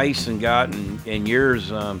Derek Mason got, and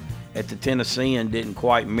yours at the Tennessean didn't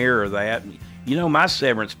quite mirror that. You know, my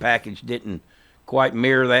severance package didn't quite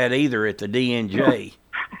mirror that either at the DNJ.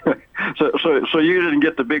 So you didn't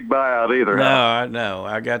get the big buyout either? No,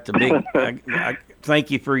 I got the big. I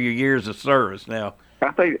thank you for your years of service. Now,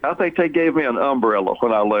 I think they gave me an umbrella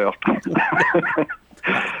when I left.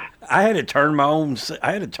 I had to turn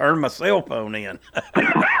my cell phone in.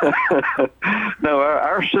 No,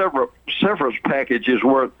 our severance packages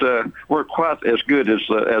weren't quite as good as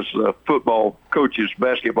football coaches,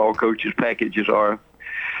 basketball coaches' packages are.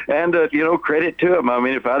 And credit to them. I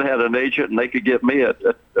mean, if I'd had an agent and they could get me a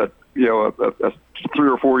 3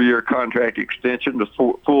 or 4 year contract extension with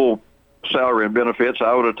full salary and benefits,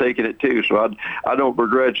 I would have taken it too. So I don't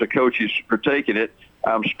begrudge the coaches for taking it.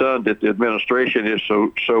 I'm stunned that the administration is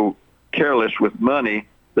so careless with money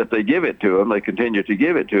that they give it to them. They continue to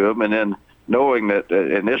give it to them, and then knowing that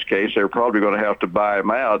in this case they're probably going to have to buy them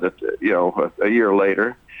out at a year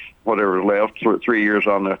later, whatever left, 3 years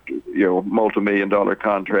on the multi-million-dollar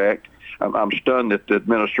contract. I'm stunned that the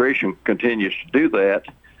administration continues to do that.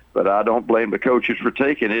 But I don't blame the coaches for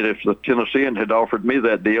taking it. If the Tennessean had offered me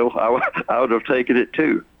that deal, I would have taken it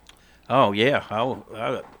too. Oh, yeah.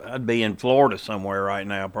 I'd be in Florida somewhere right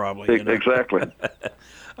now probably. Exactly.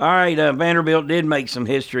 All right, Vanderbilt did make some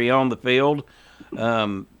history on the field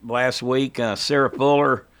last week. Sarah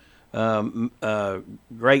Fuller,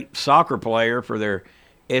 great soccer player for their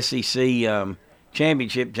SEC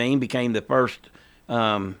championship team, became the first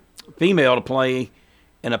female to play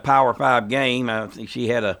in a Power 5 game. I think she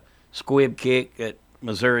had a squib kick that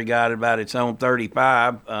Missouri got about its own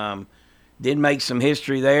 35. Did make some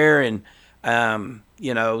history there, and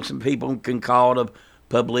some people can call it a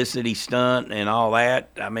publicity stunt and all that.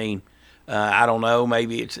 I mean, I don't know.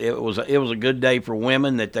 Maybe it was a good day for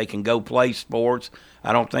women that they can go play sports.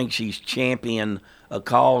 I don't think she's championed a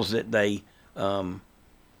cause that they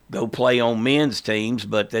go play on men's teams,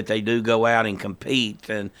 but that they do go out and compete.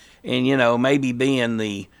 And maybe being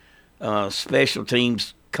the special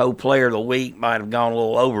teams co-player of the week might have gone a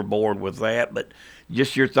little overboard with that. But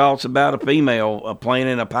just your thoughts about a female playing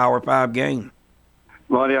in a Power 5 game.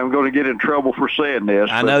 Monty, I'm going to get in trouble for saying this.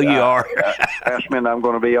 I know you are. Ashman, I'm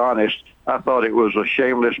going to be honest. I thought it was a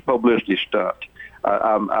shameless publicity stunt.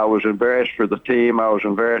 I was embarrassed for the team. I was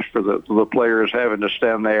embarrassed for the players having to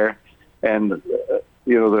stand there. And,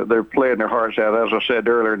 they're playing their hearts out. As I said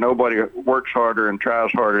earlier, nobody works harder and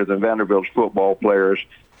tries harder than Vanderbilt's football players.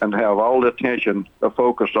 And to have all the attention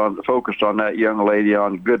focused on that young lady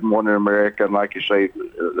on Good Morning America, and like you say,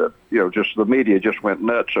 just the media just went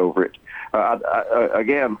nuts over it.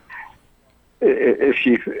 Again,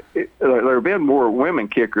 there have been more women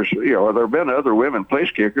kickers. There have been other women place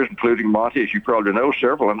kickers, including Monty, as you probably know,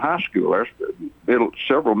 several in high school.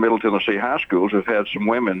 Several Middle Tennessee high schools have had some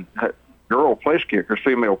women, girl place kickers,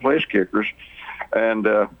 female place kickers, and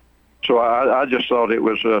so I just thought it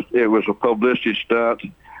was a publicity stunt.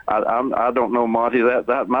 I don't know, Monty.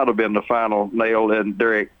 That might have been the final nail in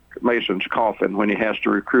Derek Mason's coffin when he has to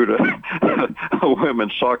recruit a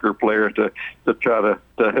women's soccer player to try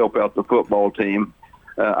to help out the football team.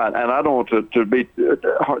 And I don't want to be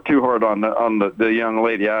too hard on the young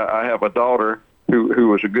lady. I have a daughter who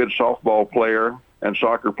was a good softball player and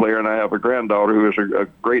soccer player, and I have a granddaughter who is a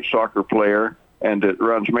great soccer player and it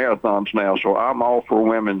runs marathons now. So I'm all for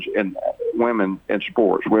women in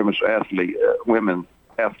sports, women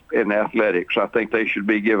in athletics. I think they should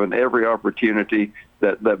be given every opportunity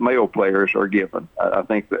that male players are given. I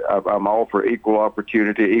think that I'm all for equal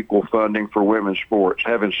opportunity, equal funding for women's sports.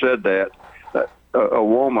 Having said that, a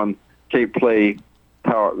woman can't play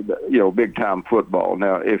big time football.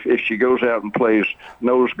 Now, if she goes out and plays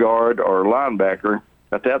nose guard or linebacker,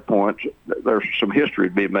 at that point there's some history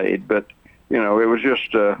to be made. But it was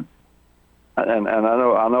just. And I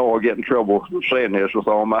know I'll get in trouble saying this with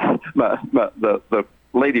all the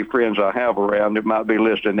lady friends I have around that might be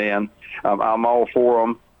listening in. I'm all for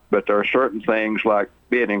them, but there are certain things like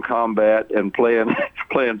being in combat and playing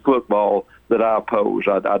football that I oppose.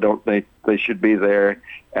 I don't think they should be there.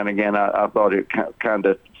 And again, I thought it kind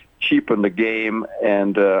of cheapened the game.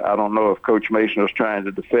 And I don't know if Coach Mason was trying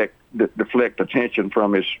to deflect attention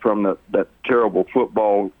from that terrible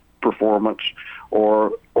football performance,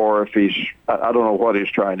 or if I don't know what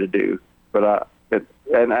he's trying to do. But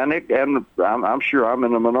I'm sure I'm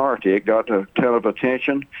in the minority. It got a ton of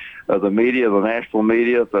attention. The media, the national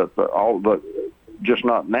media, just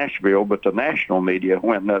not Nashville, but the national media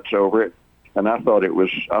went nuts over it, and I thought it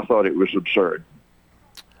was absurd.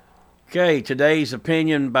 Okay, today's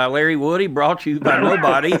opinion by Larry Woody, brought to you by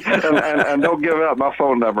nobody. and don't give out my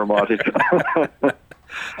phone number, Monty.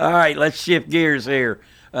 All right, let's shift gears here.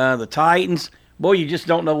 The Titans, boy, you just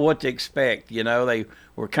don't know what to expect. They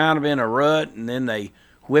were kind of in a rut, and then they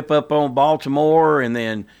whip up on Baltimore, and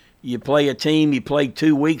then you play a team you played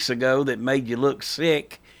 2 weeks ago that made you look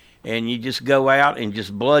sick, and you just go out and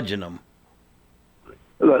just bludgeon them.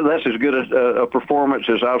 that's as good a performance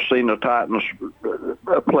as I've seen the Titans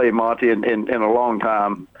play, Monty, in a long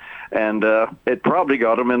time. And it probably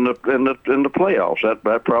got them in the playoffs.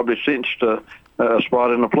 That probably cinched a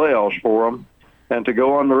spot in the playoffs for them. And to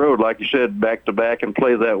go on the road, like you said, back to back and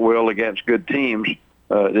play that well against good teams,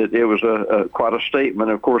 it was quite a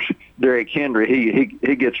statement. Of course, Derrick Henry,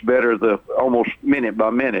 he gets better almost minute by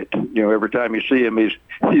minute. Every time you see him,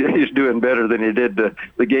 he's doing better than he did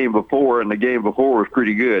the game before, and the game before was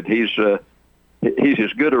pretty good. He's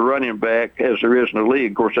as good a running back as there is in the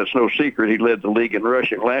league. Of course, that's no secret. He led the league in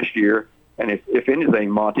rushing last year, and if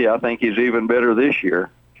anything, Monty, I think he's even better this year.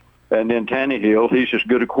 And then Tannehill, he's as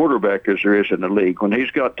good a quarterback as there is in the league. When he's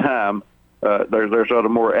got time, there's not a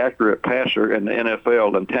more accurate passer in the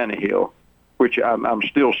NFL than Tannehill, which I'm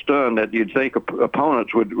still stunned that you'd think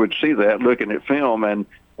opponents would see that looking at film and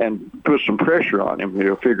put some pressure on him,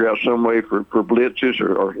 figure out some way for blitzes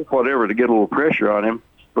or whatever to get a little pressure on him,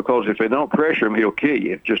 because if they don't pressure him, he'll kill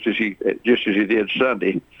you, just as he did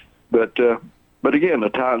Sunday. But again, the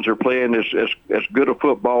Titans are playing as good a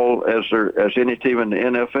football as any team in the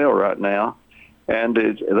NFL right now, and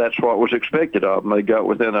that's what was expected of them. They got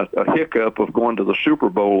within a hiccup of going to the Super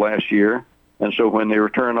Bowl last year, and so when they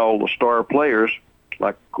return all the star players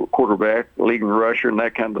like quarterback, leading rusher, and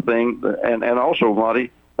that kind of thing, and also, Monty,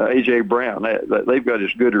 A.J. Brown, they've got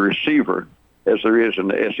as good a receiver as there is in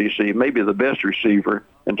the SEC, maybe the best receiver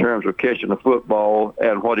in terms of catching the football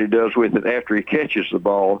and what he does with it after he catches the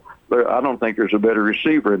ball. I don't think there's a better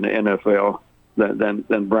receiver in the NFL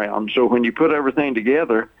than Brown. So when you put everything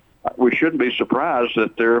together, we shouldn't be surprised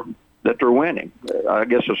that they're winning. I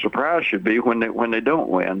guess the surprise should be when they don't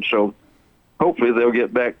win. So hopefully they'll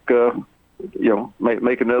get back,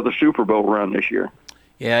 make another Super Bowl run this year.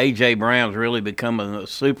 Yeah, A.J. Brown's really becoming a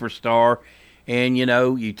superstar. And,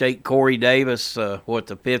 you take Corey Davis, the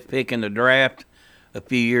 5th pick in the draft a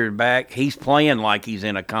few years back. He's playing like he's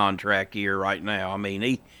in a contract year right now. I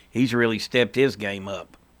mean, he's really stepped his game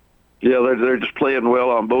up. Yeah, they're just playing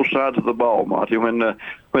well on both sides of the ball, Monty. When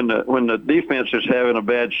the defense is having a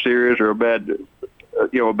bad series or a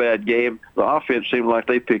bad game, the offense seems like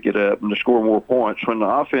they pick it up and they score more points. When the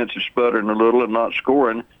offense is sputtering a little and not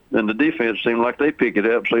scoring, then the defense seems like they pick it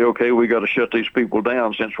up, say, okay, we got to shut these people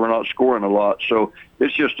down since we're not scoring a lot. So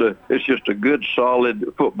it's just a good,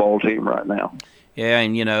 solid football team right now. Yeah,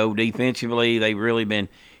 and defensively they've really been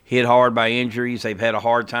hit hard by injuries. They've had a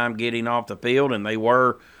hard time getting off the field, and they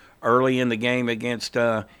were early in the game against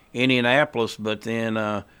Indianapolis, but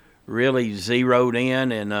then really zeroed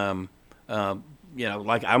in and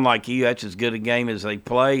I'm like you, that's as good a game as they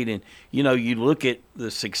played. And, you look at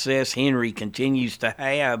the success Henry continues to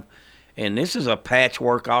have, and this is a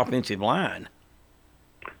patchwork offensive line.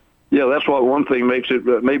 Yeah, that's what one thing makes it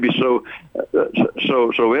maybe so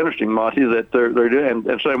interesting, Monty, that they're doing,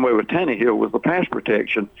 and same way with Tannehill with the pass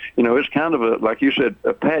protection. It's kind of like you said,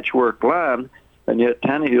 a patchwork line, and yet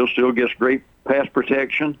Tannehill still gets great pass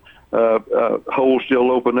protection. Holes still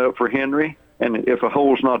open up for Henry, and if a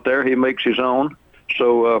hole's not there, he makes his own.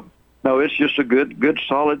 So, no, it's just a good,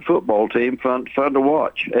 solid football team, fun to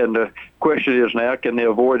watch. And the question is now, can they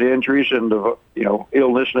avoid injuries and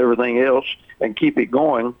illness and everything else, and keep it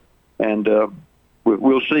going? And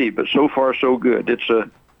we'll see. But so far, so good.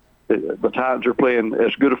 The Titans are playing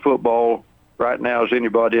as good a football right now as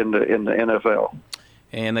anybody in the NFL.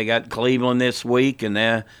 And they got Cleveland this week, and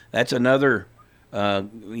that's another.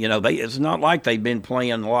 It's not like they've been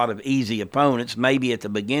playing a lot of easy opponents. Maybe at the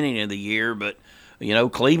beginning of the year, but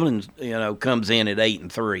Cleveland, comes in at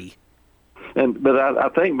 8-3. But I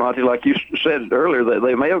think, Monty, like you said earlier, that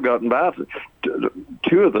they may have gotten by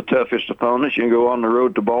two of the toughest opponents. You can go on the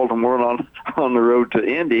road to Baltimore and on the road to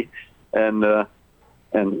Indy, and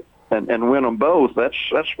win them both.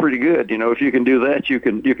 That's pretty good. If you can do that, you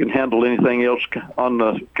can handle anything else coming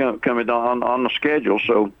on the schedule.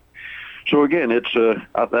 So again, it's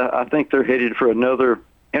I think they're headed for another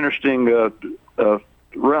interesting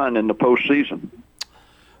run in the postseason.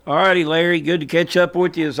 All righty, Larry. Good to catch up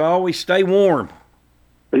with you as always. Stay warm.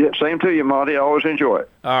 Yeah, same to you, Monty. I always enjoy it.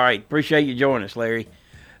 All right. Appreciate you joining us, Larry.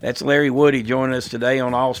 That's Larry Woody joining us today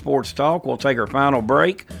on All Sports Talk. We'll take our final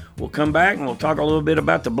break. We'll come back and we'll talk a little bit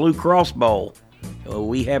about the Blue Cross Bowl.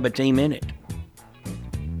 We have a team in it.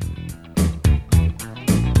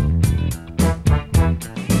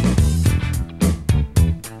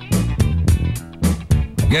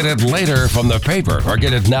 Get it later from the paper or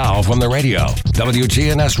get it now from the radio.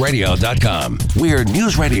 WGNSradio.com. We're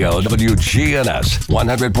News Radio WGNS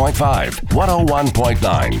 100.5,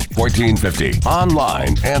 101.9, 1450.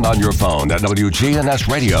 Online and on your phone at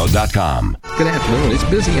WGNSradio.com. Good afternoon. It's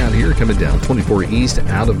busy out here coming down 24 East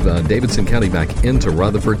out of Davidson County back into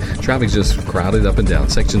Rutherford. Traffic's just crowded up and down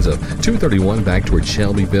sections of 231 back toward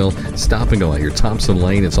Shelbyville. Stop and go out here. Thompson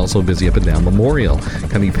Lane. It's also busy up and down Memorial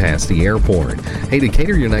coming past the airport. Hey, to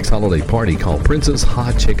cater your next holiday party, call Princess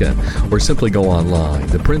Hot Chicken or simply go online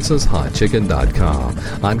to princesshotchicken.com.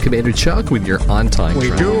 I'm Commander Chuck with your on-time We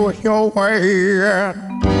traffic. do it your way at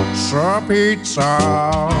Sir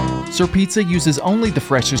Pizza. Sir Pizza uses only the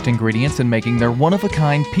freshest ingredients in making their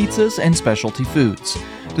one-of-a-kind pizzas and specialty foods.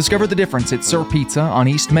 Discover the difference at Sir Pizza on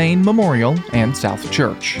East Main, Memorial, and South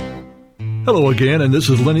Church. Hello again, and this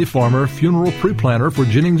is Lenny Farmer, funeral pre-planner for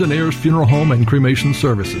Jennings & Ayers Funeral Home and Cremation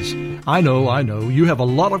Services. I know, you have a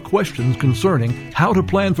lot of questions concerning how to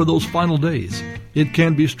plan for those final days. It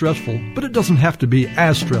can be stressful, but it doesn't have to be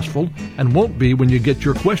as stressful, and won't be when you get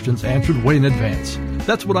your questions answered way in advance.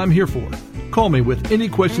 That's what I'm here for. Call me with any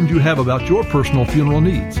questions you have about your personal funeral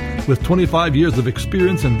needs. With 25 years of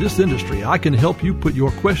experience in this industry, I can help you put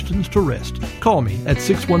your questions to rest. Call me at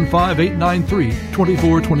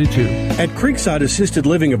 615-893-2422. At Creekside Assisted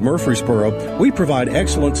Living of Murfreesboro, we provide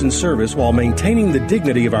excellence in service while maintaining the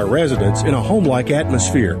dignity of our residents in a home-like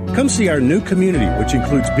atmosphere. Come see our new community, which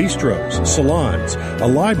includes bistros, salons, a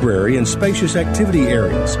library, and spacious activity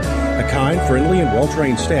areas. A kind, friendly, and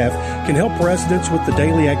well-trained staff can help residents with the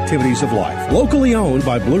daily activities of life. Locally owned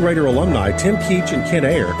by Blue Raider alumni Tim Keach and Ken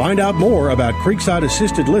Ayer. Find out more about Creekside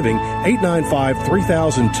Assisted Living,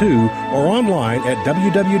 895-3002, or online at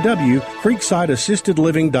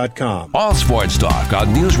www.creeksideassistedliving.com. All sports talk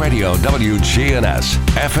on News Radio WGNS,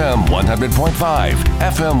 FM 100.5,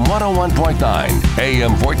 FM 101.9,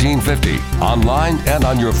 AM 1450, online and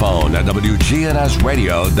on your phone at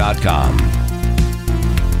WGNSradio.com.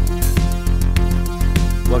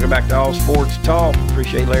 Welcome back to All Sports Talk.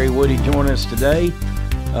 Appreciate Larry Woody joining us today.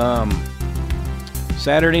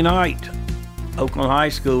 Saturday night, Oakland High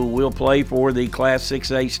School will play for the Class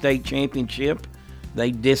 6A state championship.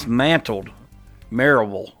 They dismantled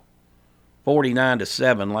Maryville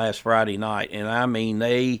 49-7 last Friday night, and I mean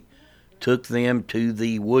they took them to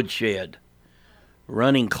the woodshed.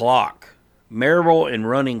 Running clock. Maryville and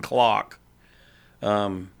running clock.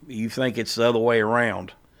 You think it's the other way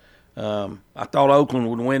around. I thought Oakland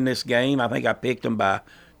would win this game. I think I picked them by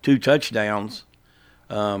 2 touchdowns.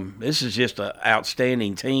 This is just an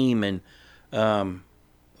outstanding team, and they're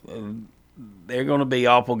going to be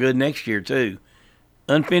awful good next year, too.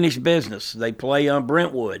 Unfinished business. They play on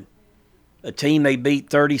Brentwood, a team they beat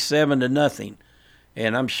 37-0.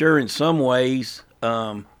 And I'm sure in some ways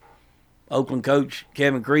Oakland coach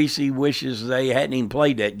Kevin Creasy wishes they hadn't even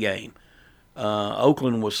played that game.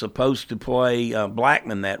 Oakland was supposed to play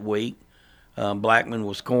Blackman that week. Blackman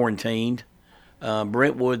was quarantined.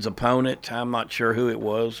 Brentwood's opponent, I'm not sure who it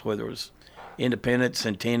was, whether it was Independent,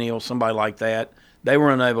 Centennial, somebody like that. They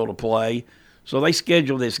were unable to play. So they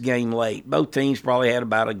scheduled this game late. Both teams probably had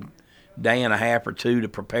about a day and a half or two to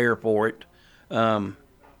prepare for it. And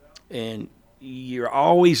you're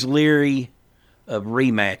always leery of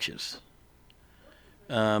rematches.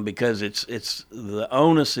 Because it's the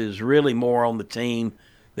onus is really more on the team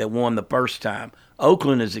that won the first time.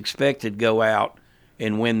 Oakland is expected to go out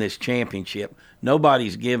and win this championship.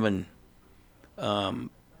 Nobody's given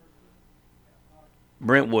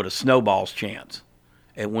Brentwood a snowball's chance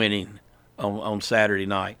at winning on Saturday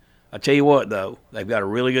night. I tell you what, though, they've got a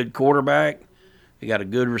really good quarterback. They got a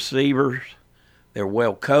good receivers. They're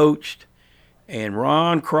well coached, and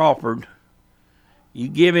Ron Crawford. You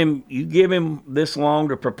give him this long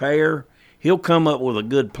to prepare, he'll come up with a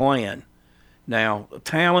good plan. Now,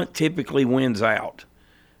 talent typically wins out.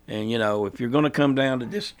 And, if you're going to come down to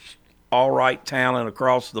just all right talent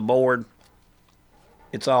across the board,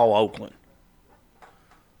 it's all Oakland.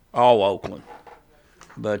 All Oakland.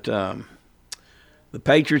 But the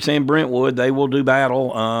Patriots and Brentwood, they will do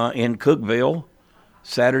battle in Cookeville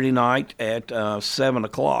Saturday night at 7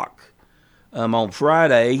 o'clock. On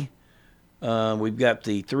Friday, we've got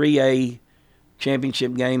the 3A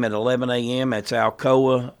championship game at 11 a.m. That's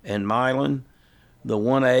Alcoa and Milan. The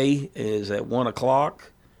 1A is at 1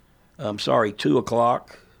 o'clock. 2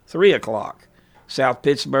 o'clock. 3 o'clock. South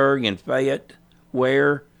Pittsburgh and Fayette.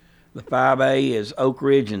 Ware. The 5A is Oak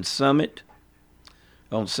Ridge and Summit.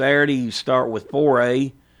 On Saturday, you start with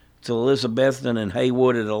 4A. It's Elizabethton and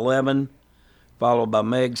Haywood at 11, followed by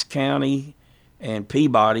Meigs County and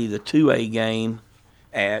Peabody, the 2A game,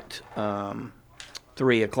 at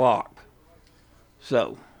 3 o'clock.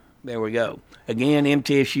 So, there we go. Again,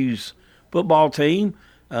 MTSU's football team,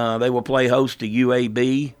 they will play host to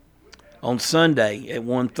UAB on Sunday at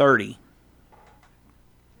 1:30.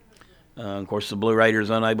 Of course, the Blue Raiders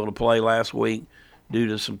unable to play last week due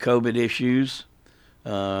to some COVID issues.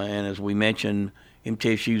 And as we mentioned,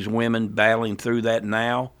 MTSU's women battling through that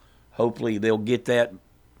now. Hopefully they'll get that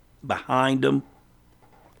behind them.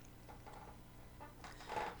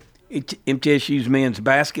 MTSU's men's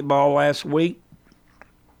basketball last week,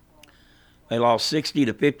 they lost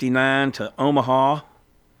 60-59 to Omaha.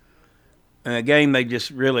 And a game they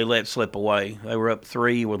just really let slip away. They were up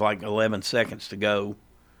 3 with like 11 seconds to go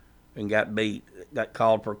and got beat, got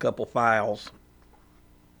called for a couple fouls.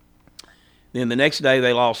 Then the next day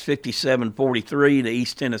they lost 57-43 to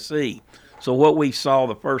East Tennessee. So what we saw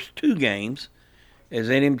the first 2 games is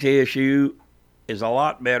that MTSU is a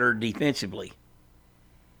lot better defensively.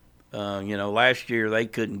 Last year they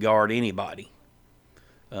couldn't guard anybody.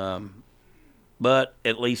 But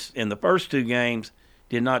at least in the first 2 games,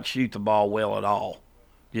 did not shoot the ball well at all.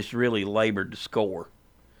 Just really labored to score.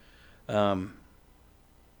 I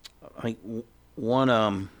think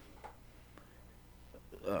one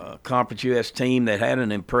Conference US team that had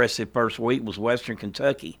an impressive first week was Western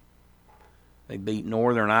Kentucky. They beat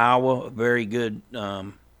Northern Iowa, a very good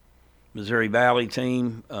Missouri Valley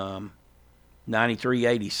team,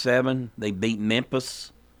 93-87. They beat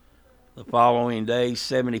Memphis the following day,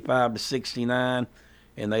 75-69,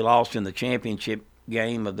 and they lost in the championship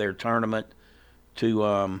game of their tournament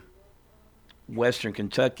to West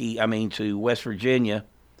Virginia,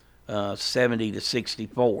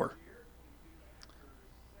 70-64.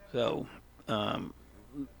 So,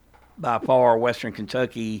 by far, Western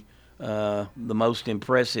Kentucky, the most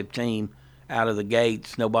impressive team out of the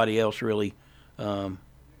gates. Nobody else really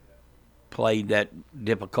played that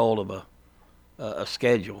difficult of a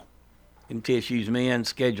schedule. MTSU's men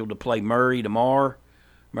scheduled to play Murray tomorrow.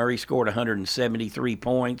 Murray scored 173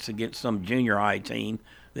 points against some junior high team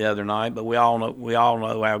the other night, but we all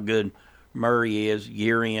know how good Murray is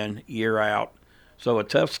year in, year out. So a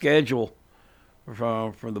tough schedule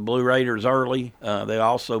for the Blue Raiders early. They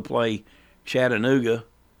also play Chattanooga.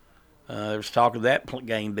 There's talk of that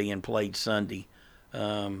game being played Sunday.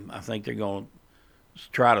 I think they're going to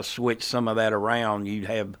try to switch some of that around. You'd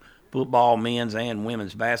have football, men's and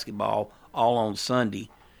women's basketball all on Sunday.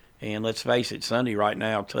 And let's face it, Sunday right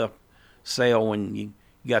now, tough sell when you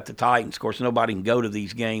got the Titans. Of course, nobody can go to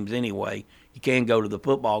these games anyway. You can go to the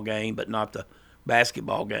football game, but not the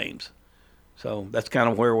basketball games. So that's kind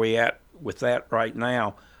of where we at with that right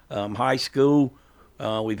now. High school,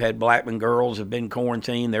 we've had Blackman girls have been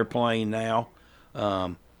quarantined. They're playing now.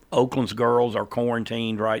 Oakland's girls are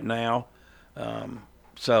quarantined right now.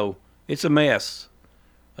 So it's a mess.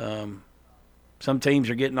 Some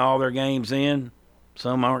teams are getting all their games in.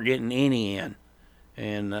 Some aren't getting any in.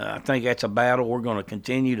 And I think that's a battle we're going to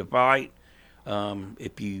continue to fight. Not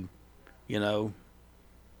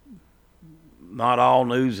all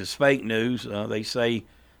news is fake news. They say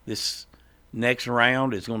this next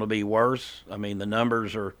round is going to be worse. I mean, the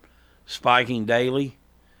numbers are spiking daily.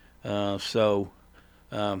 So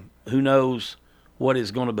who knows what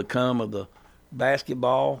is going to become of the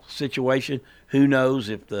basketball situation? Who knows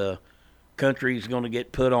if the country is going to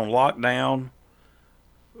get put on lockdown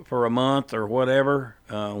for a month or whatever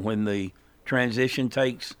when the transition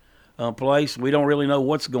takes place. We don't really know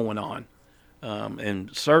what's going on. And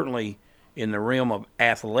certainly in the realm of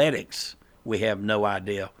athletics, we have no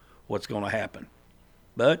idea what's going to happen.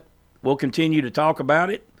 But we'll continue to talk about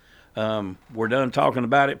it. We're done talking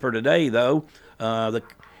about it for today, though.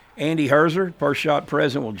 Andy Herzer, First Shot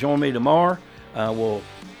president, will join me tomorrow. We'll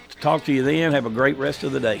talk to you then. Have a great rest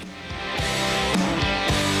of the day.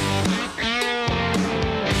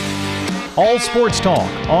 All Sports Talk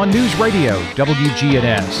on News Radio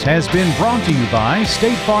WGNS has been brought to you by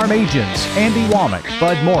State Farm agents Andy Womack,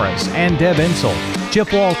 Bud Morris, and Deb Insel.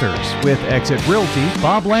 Chip Walters with Exit Realty,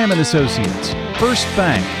 Bob Lamb & Associates. First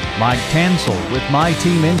Bank, Mike Tansel with My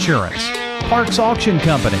Team Insurance. Parks Auction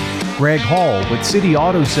Company, Greg Hall with City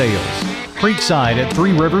Auto Sales. Creekside at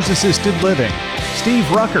Three Rivers Assisted Living. Steve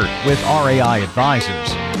Ruckert with RAI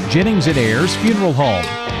Advisors. Jennings & Ayers Funeral Home.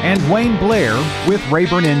 And Wayne Blair with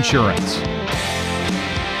Rayburn Insurance.